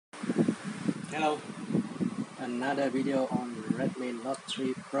Hello, another video on Redmi Note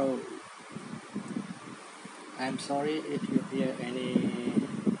 3 Pro. I'm sorry if you hear any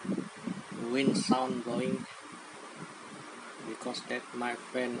wind sound blowing because that my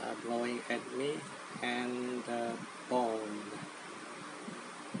friend are blowing at me and the phone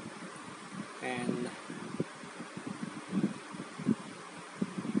and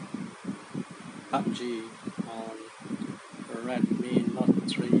PUBG on Redmi Note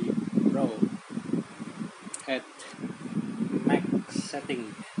 3 Pro at max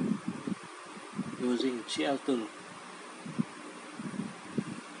setting using GL tool.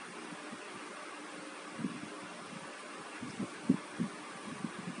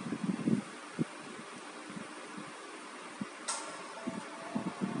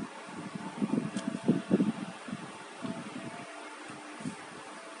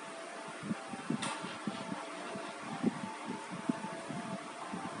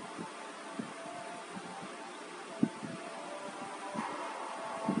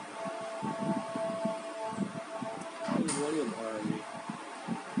 Volume already.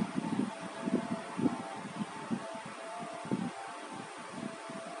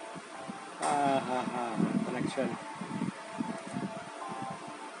 Connection.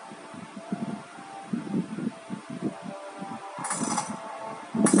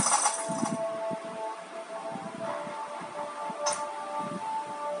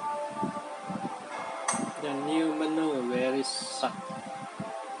 The new menu very suck.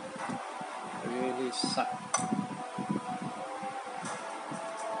 Really suck.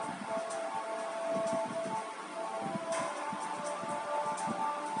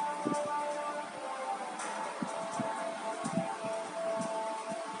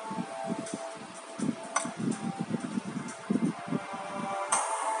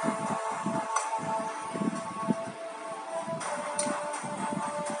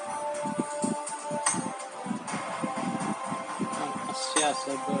 Asia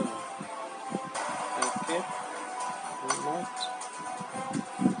server. Okay. Remote.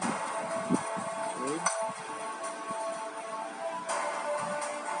 Read.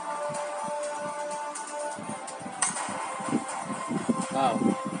 Wow.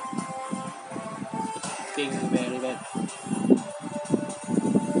 Ping very bad.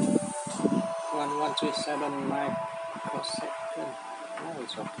 1137 microsecond. Now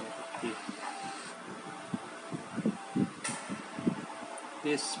it's okay.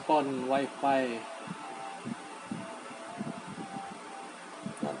 This phone Wi-Fi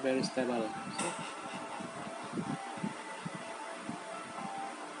not very stable. See?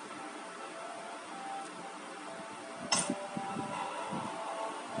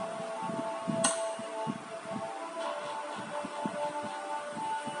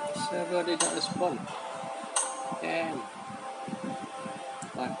 Server didn't respond. Damn.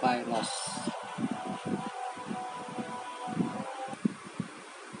 Wi-Fi lost.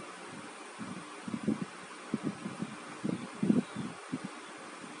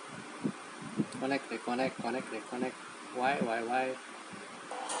 Reconnect. Why?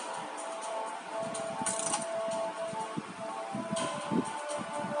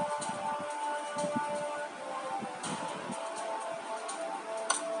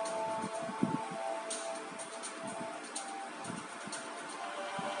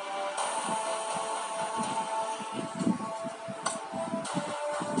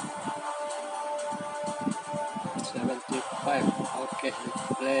 75. Okay, let's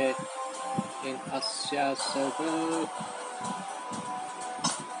play in Asia server.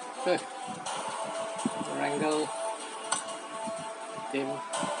 Okay. Wrangle team.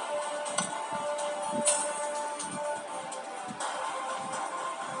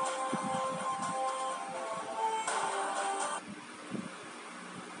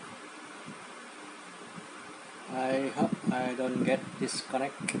 I hope I don't get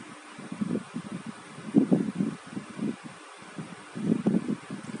disconnect.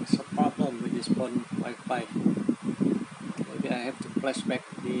 It's a problem with this phone Wi-Fi. Maybe I have to flash back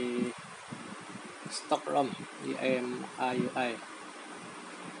the stock ROM, the AMIUI.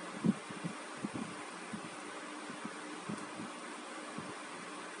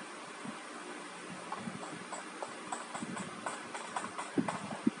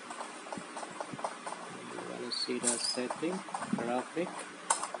 You wanna see the setting, graphic,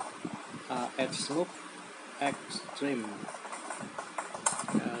 edge smooth, extreme,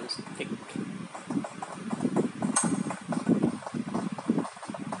 stick.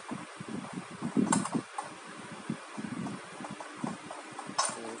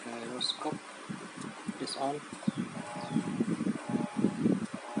 Gyroscope is on.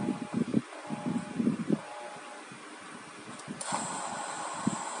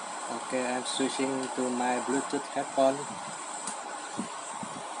 Okay, I'm switching to my Bluetooth headphone.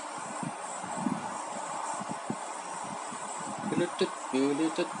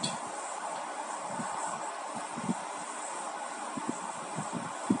 Bluetooth.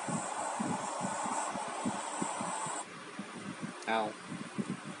 Now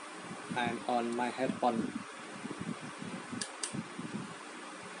I'm on my headphone.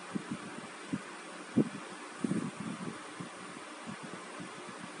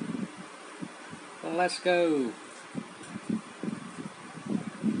 Let's go.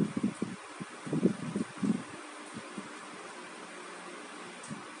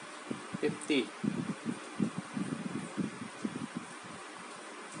 50.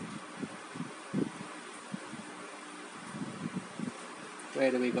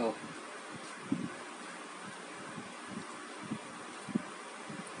 Where do we go?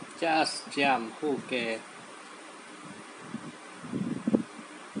 Just jump. Okay.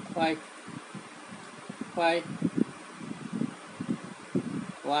 Why? Why?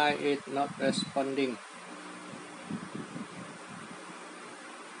 Why it not responding?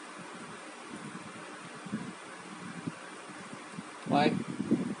 Why?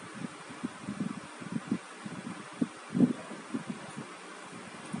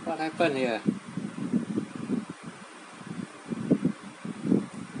 What happened here?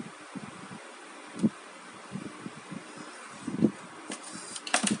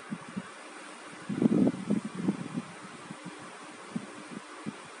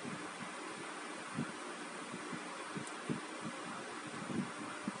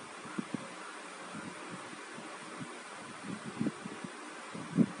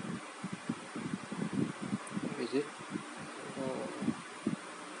 Is it? Oh,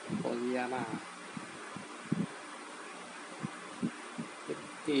 Polyama.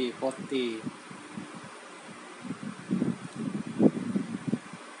 50, 40.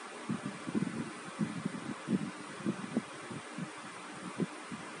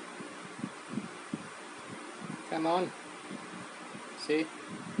 Come on. See?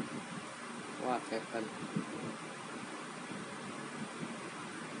 What happened?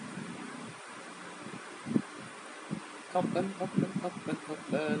 Open.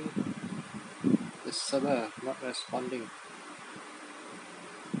 The server not responding.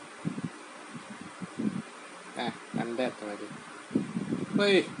 I'm dead already.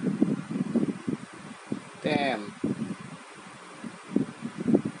 Wait. Damn.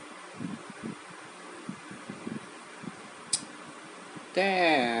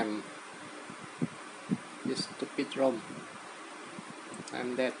 Damn. This stupid ROM.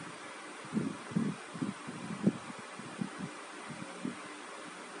 I'm dead.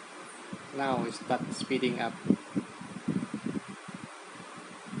 Now it starts speeding up.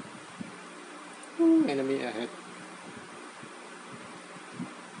 Ooh, enemy ahead.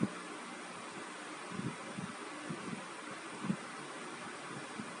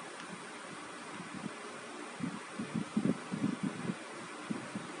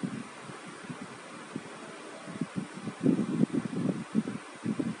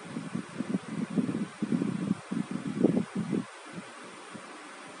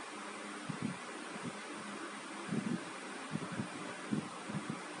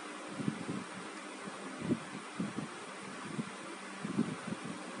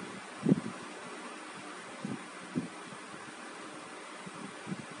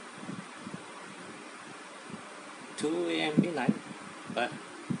 Two MP9, but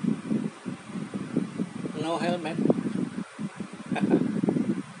no helmet.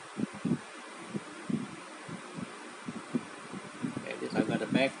 Okay, this I got a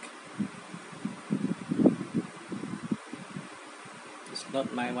back. It's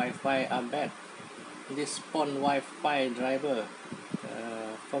not my Wi-Fi. I'm bad. This spawn Wi-Fi driver.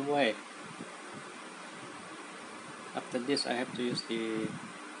 From where? After this, I have to use the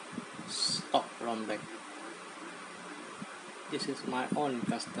stock ROM back. This is my own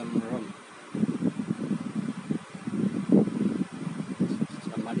custom ROM.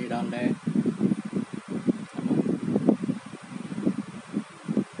 Somebody down there. Come on.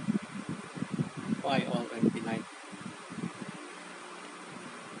 Why all MP9?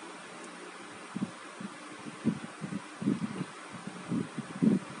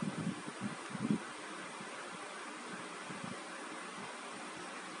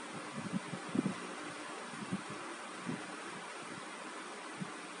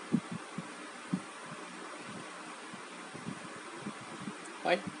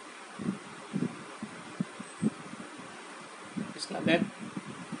 Why? It's not that.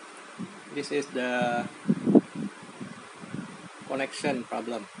 This is the connection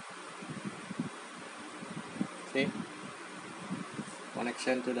problem. See?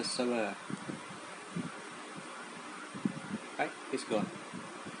 connection to the server. Right, it's gone.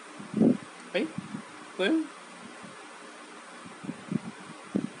 Hey, well,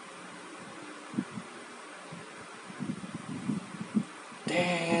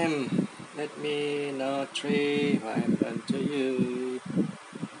 damn. Let me know 3. What happened to you?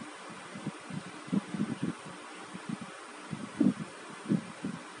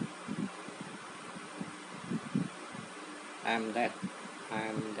 I'm dead.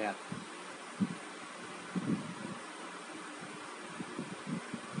 I'm dead.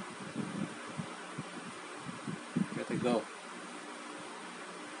 Gotta go.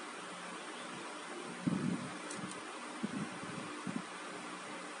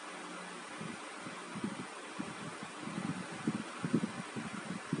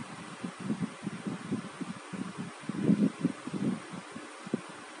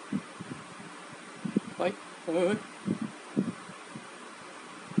 Wait, wait.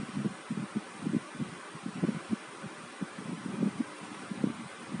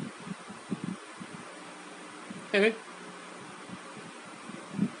 Hey,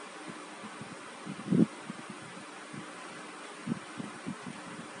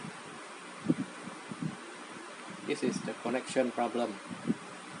 this is the connection problem.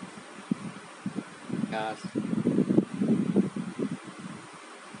 Yes.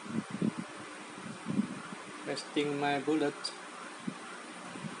 Wasting my bullet.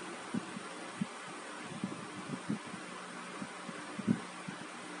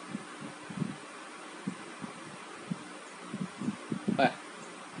 Ah.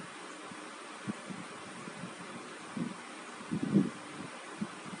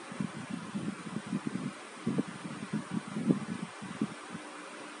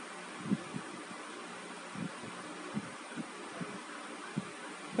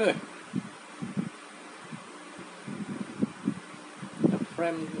 Hey. The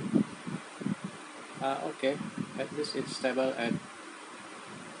frame. Okay. At least it's stable at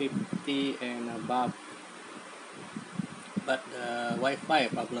 50 and above. But the Wi-Fi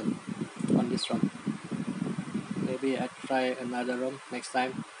problem on this ROM. Maybe I try another ROM next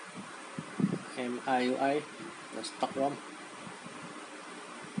time. MIUI, the stock ROM.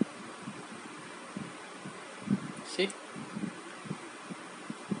 See?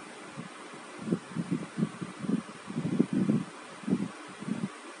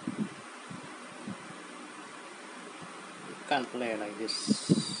 You can't play like this.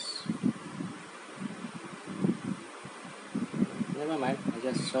 Never mind, I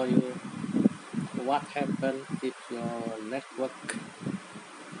just show you what happens if your network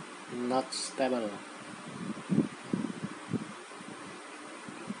not stable.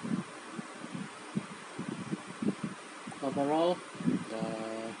 Overall,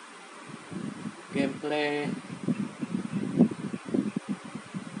 the gameplay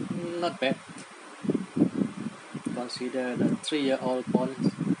not bad. Consider the 3-year-old phone.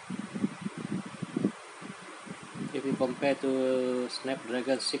 If you compare to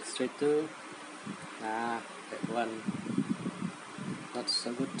Snapdragon 632, that one not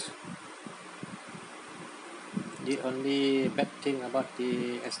so good. The only bad thing about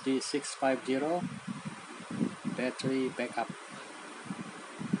the SD650, battery backup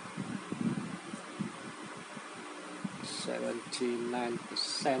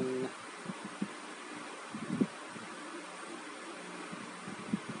 79%.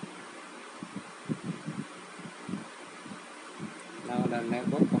 Now the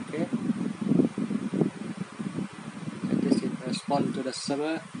network okay. At least it responds to the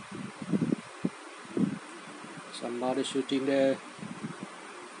server. Somebody shooting there.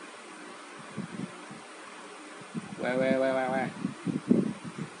 Where?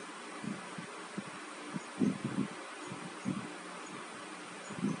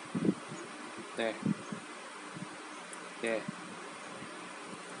 There. Okay.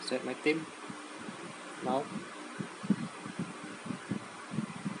 Is that my team? No.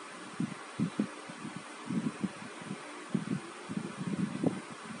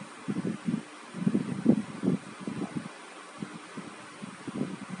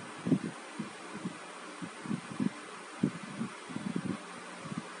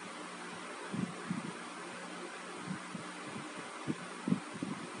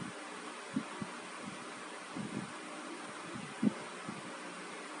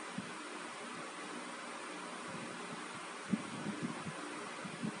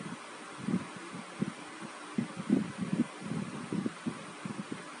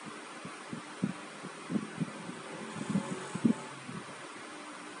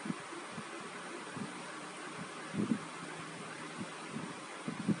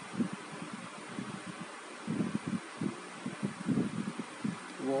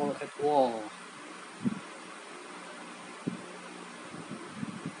 Wall at wall.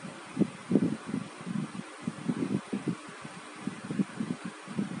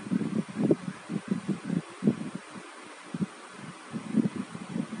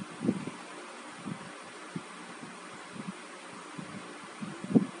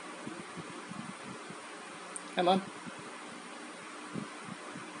 Come on.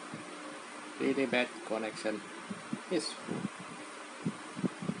 Really bad connection. Yes.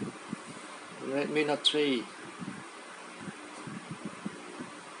 Redmi Note 3.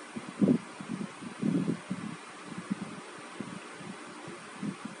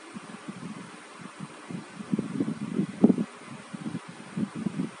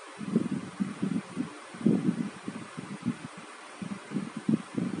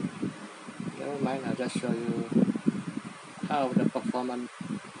 Never mind, I'll just show you how the performance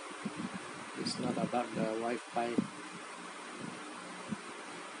is not about the Wi-Fi.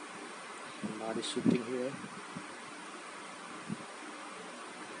 Somebody shooting here.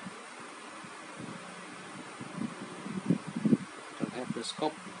 Don't have the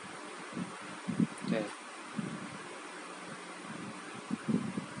scope. There.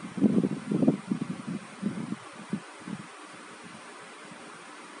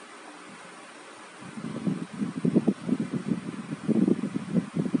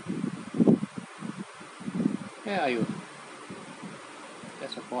 Where are you?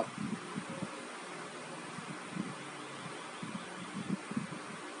 That's a bot.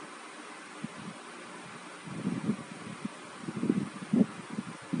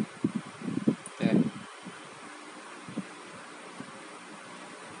 There.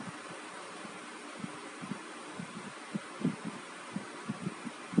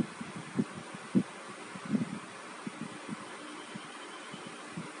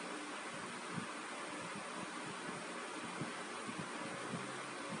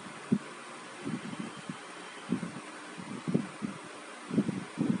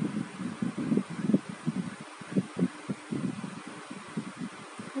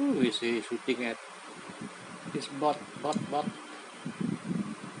 Who is he shooting at? This bot.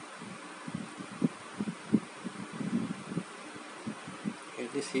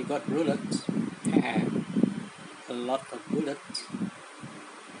 At least he got bullets. A lot of bullets.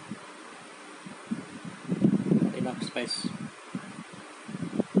 Not enough space.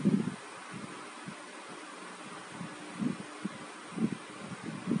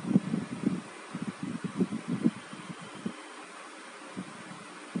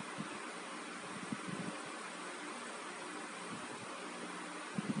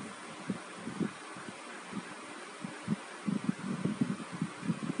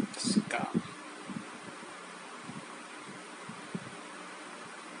 Scar.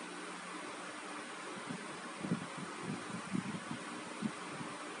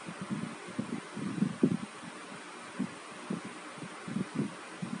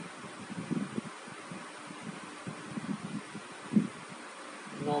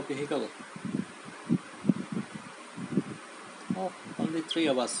 No vehicle. Oh, only 3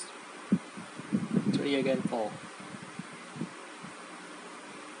 of us. 3 again 4.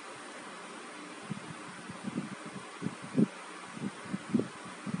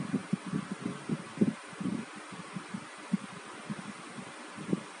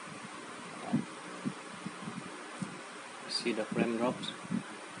 See the frame drops.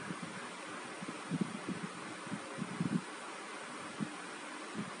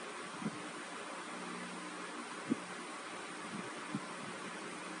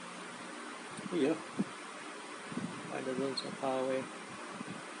 Here. Why the drones so far away?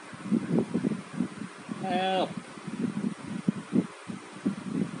 Help!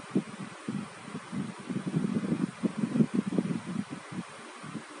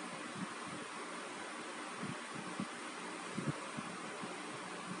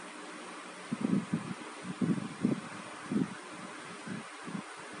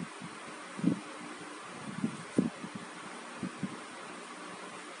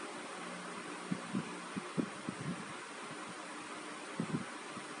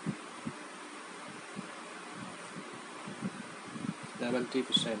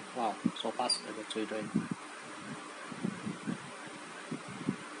 %. Wow, so fast at the 3 drain.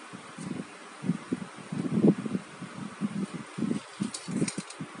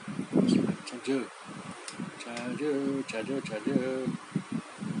 Charger.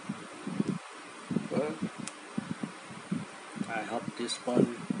 Well, I hope this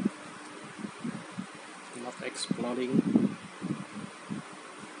one not exploding.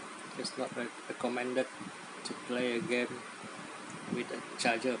 It's not recommended to play a game with a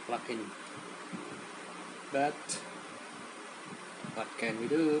charger plug-in, but What can we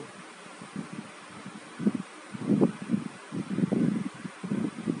do?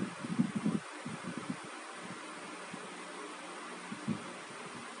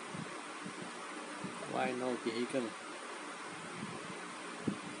 Why no vehicle?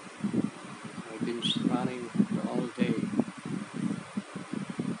 I've been running all day.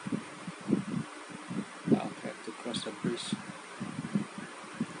 Now I have to cross the bridge.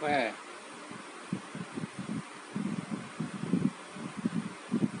 Where?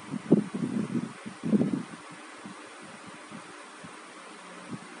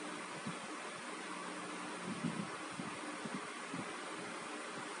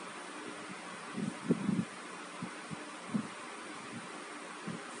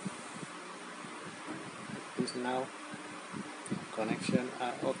 Is now connection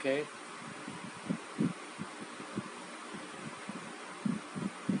are okay.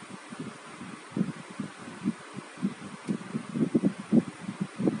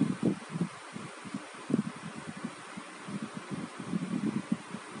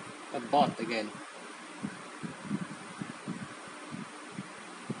 A bot again.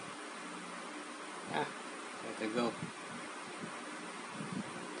 There we go.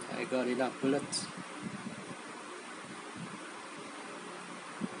 I got enough bullets.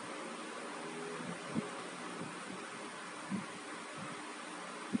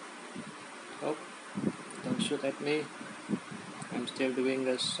 Oh, don't shoot at me. I'm still doing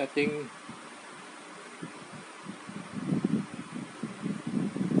the setting.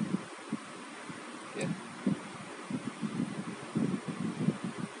 Yeah.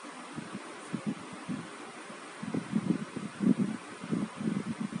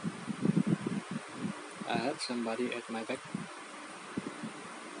 I heard somebody at my back.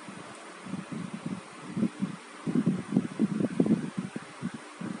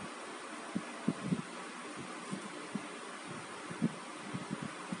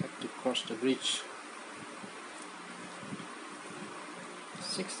 Have to cross the bridge.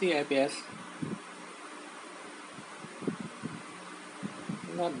 60 FPS.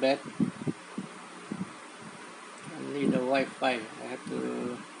 Not bad. I need a Wi-Fi. I have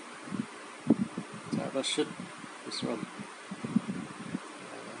to troubleshoot this room.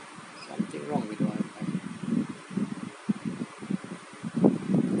 Something wrong with Wi-Fi.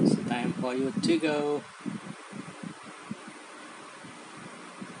 It's time for you to go.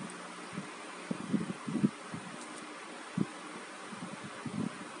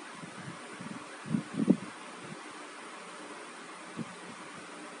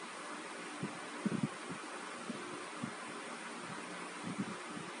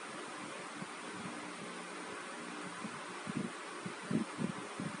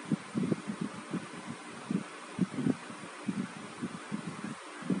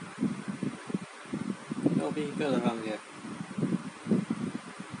 No vehicle around here.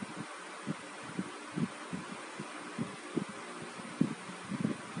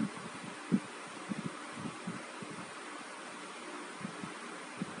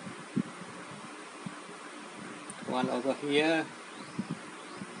 One over here.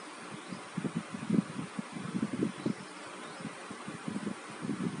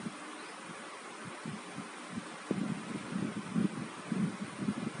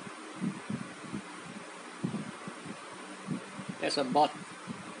 There's a bot.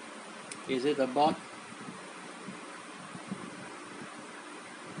 Is it a bot?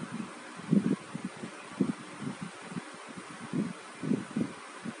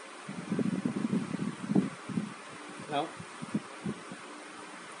 No,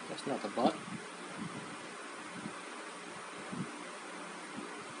 that's not a bot.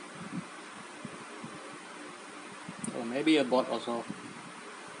 Or maybe a bot also.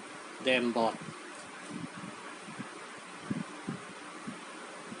 Damn bot.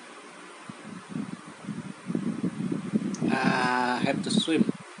 I have to swim.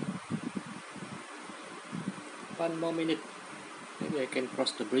 1 more minute. Maybe I can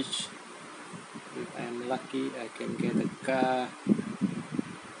cross the bridge. If I'm lucky, I can get a car.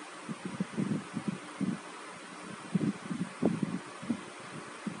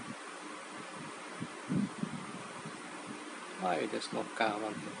 Why there's no car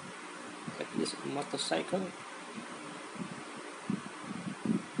around here? At least a motorcycle.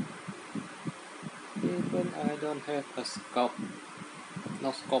 Even I don't have a scope.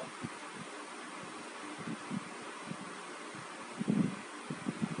 No scope.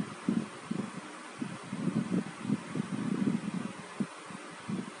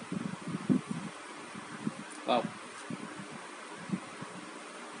 Wow.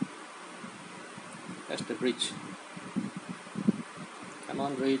 That's the bridge. Come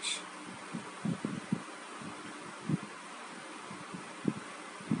on, bridge.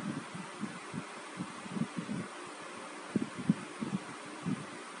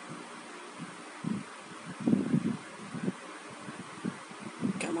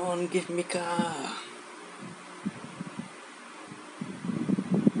 on, give me car.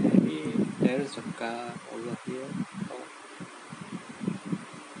 Maybe there is a car over here. Oh.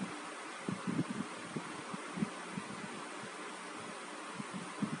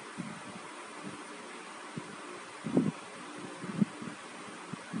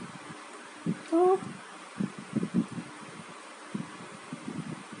 Oh.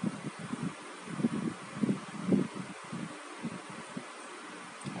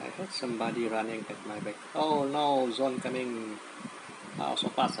 I heard somebody running at my back. Oh no, zone coming. Oh, so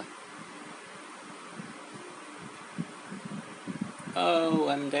fast. Oh,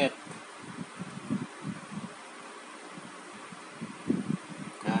 I'm dead.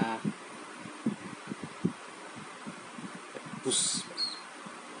 Ah, push.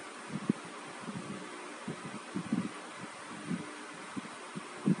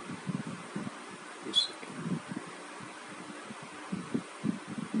 Push again.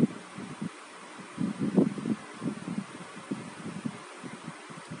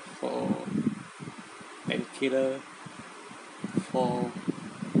 For painkiller, for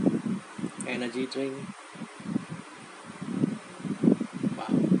energy drink. Wow,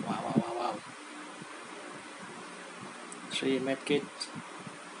 wow, wow, wow, wow. 3 medkit,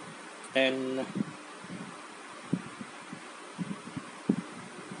 10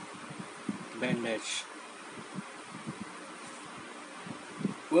 bandage.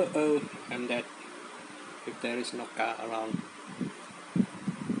 Whoa, I'm dead. If there is no car around.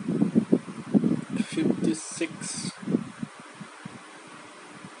 56.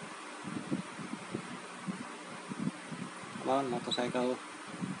 Come on, motorcycle.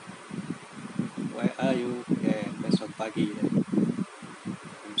 Where are you? Yeah, there's a buggy there.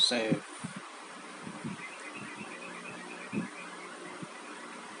 I'm safe.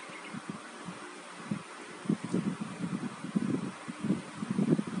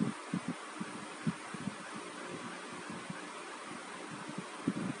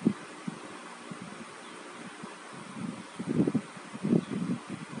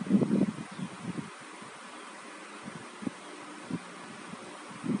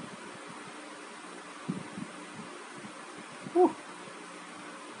 Whew.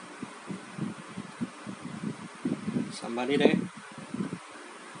 Somebody there?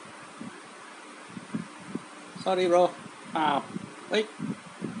 Sorry, bro. Ah, wait.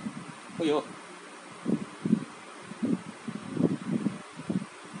 Oh, yo.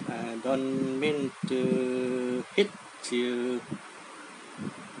 I don't mean to hit you.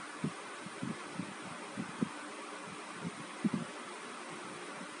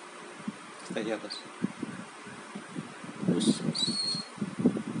 Stay here, boss.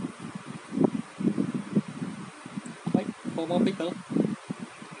 Wait, 4 more people.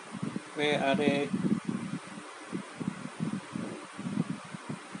 Where are they?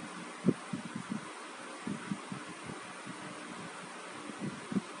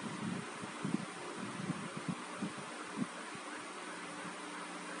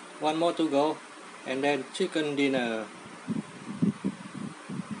 One more to go. And then chicken dinner.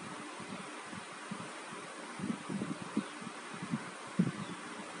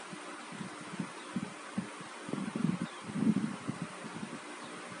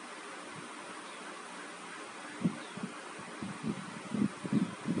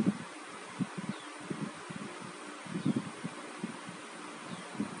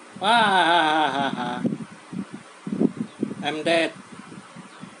 Ah, I'm dead.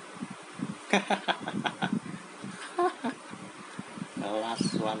 The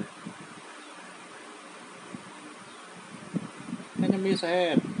last one. Enemies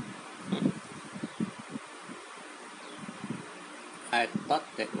ahead. I thought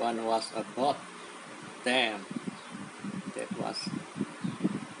that one was a bot. Damn, that was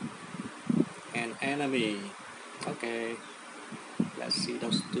an enemy. Okay, let's see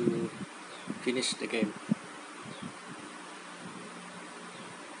those two finish the game.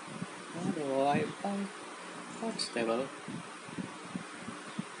 How do I buy constable?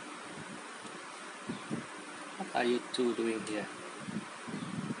 What are you two doing here?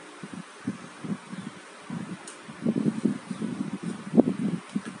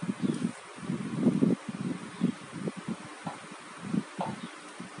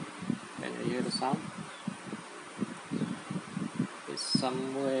 Can you hear the sound? It's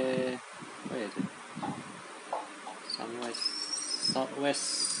somewhere. Where is it? Somewhere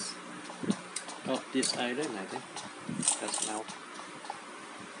southwest of this island, I think. Just now.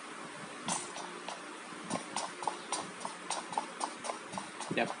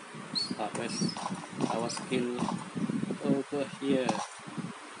 Yep, southwest. I was killed over here.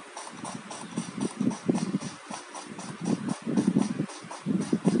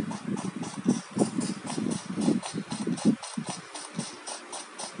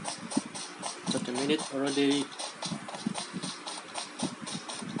 minutes already.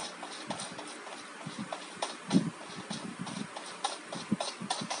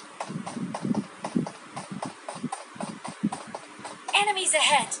 Enemies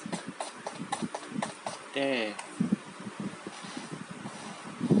ahead. There.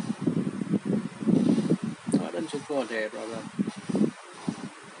 Why don't you go there, brother?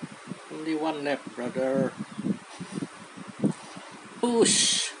 Only one left, brother.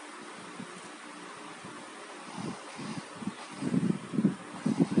 Push.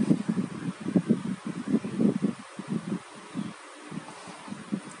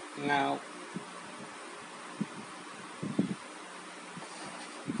 Now.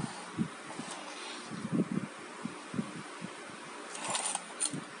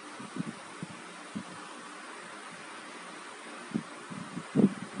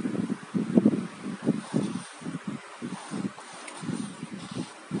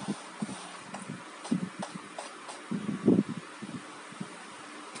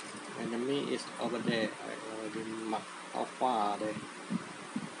 Enemy is over there. I already marked how far they.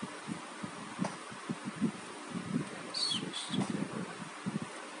 Let's switch to the other one.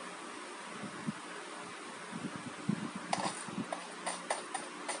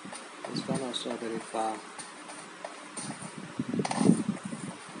 This one also very far.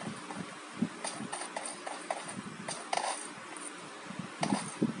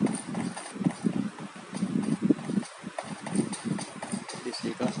 This he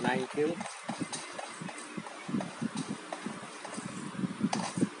got 9 kills.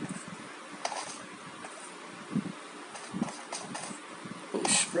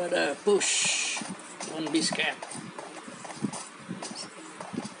 Push, brother, push. Don't be scared.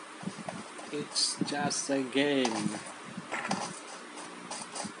 It's just a game.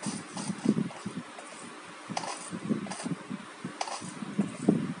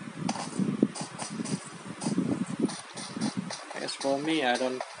 As for me, I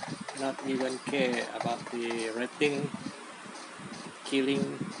don't not even care about the rating,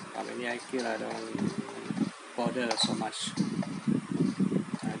 killing, how many I kill. I don't bother so much.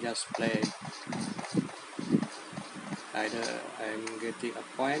 I just play. Either I'm getting a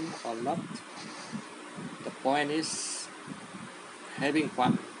point or not. The point is having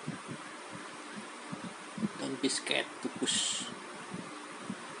fun. Don't be scared to push.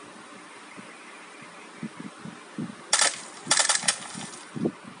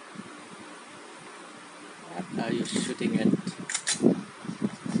 What are you shooting at?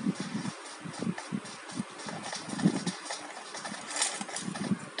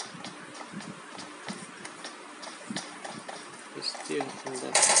 It's still in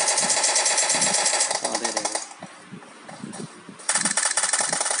that. Oh, there.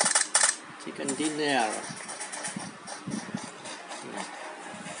 Chicken dinner.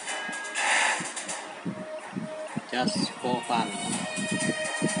 Just for fun.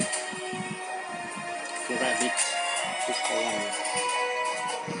 To rabbit is the one.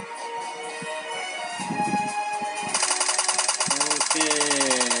 Okay.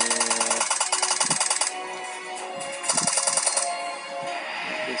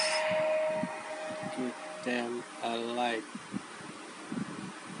 This give them a like.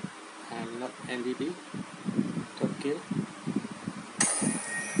 I'm not MVP. Top kill.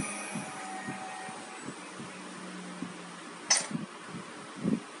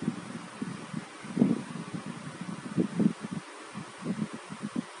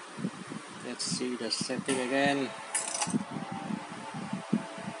 Let's see the setting again.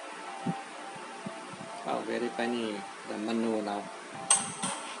 Oh, very funny, the menu now.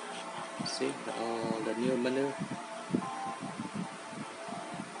 See the new menu.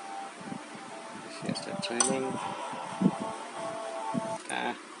 Here's the training.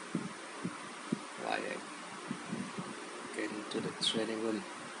 Why I get into the training room?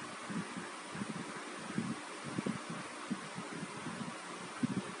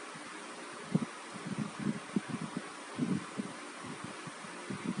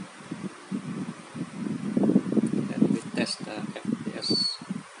 And we test the FPS.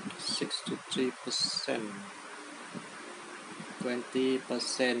 63%,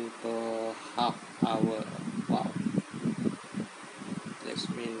 20% per half hour. Wow, this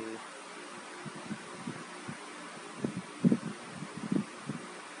means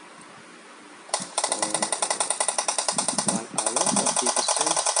for 1 hour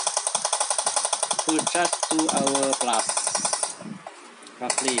 40%. Full charge 2 hour plus,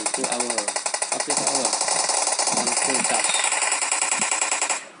 roughly 2 hour, roughly 2 hour on full charge.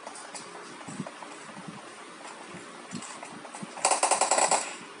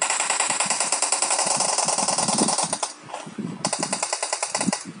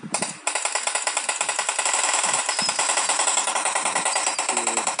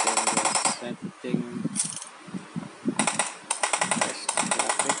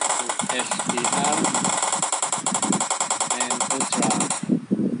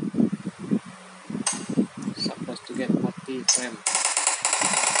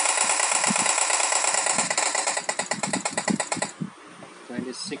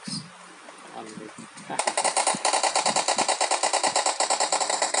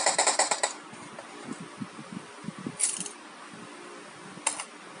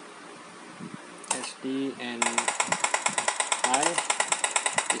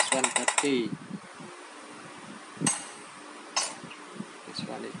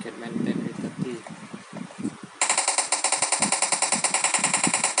 can maintain with 30.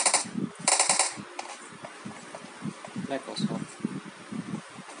 Black also,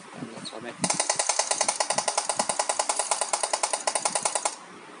 and not so bad.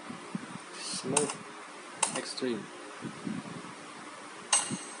 Smooth, extreme.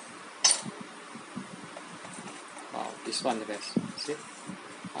 Wow, this one the best. See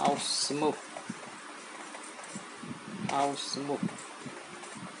how smooth, how smooth.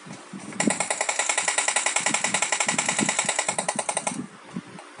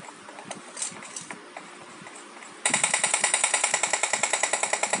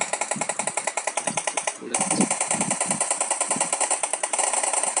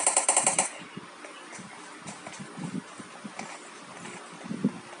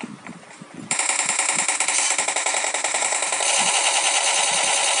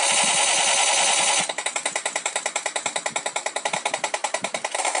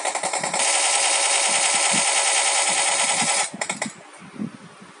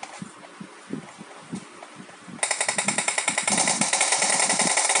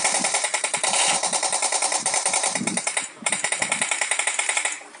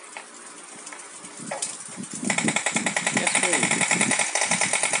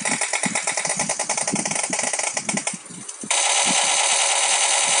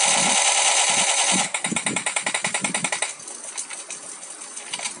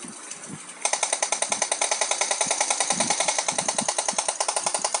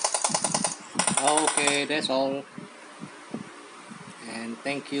 Okay, that's all, and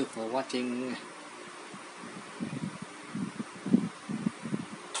thank you for watching.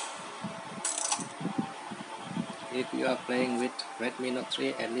 If you are playing with Redmi Note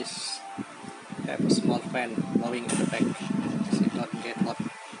 3, at least have a small fan blowing in the back so it not get hot.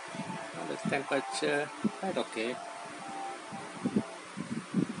 The temperature quite okay.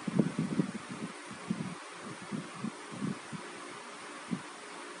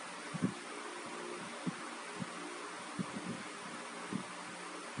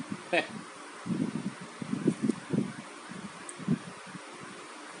 Eh,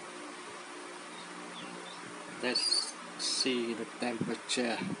 let's see the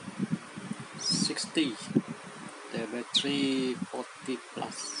temperature. 60. The battery 40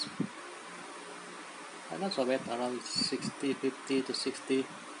 plus. Not so bad, around 60, 50 to 60.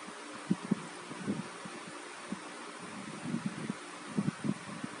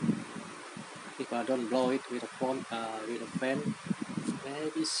 If I don't blow it with a phone, with a fan,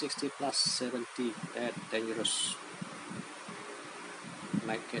 maybe 60 plus 70. That dangerous.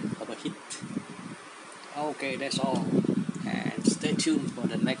 Might get overheat. Okay, that's all, and stay tuned for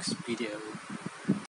the next video.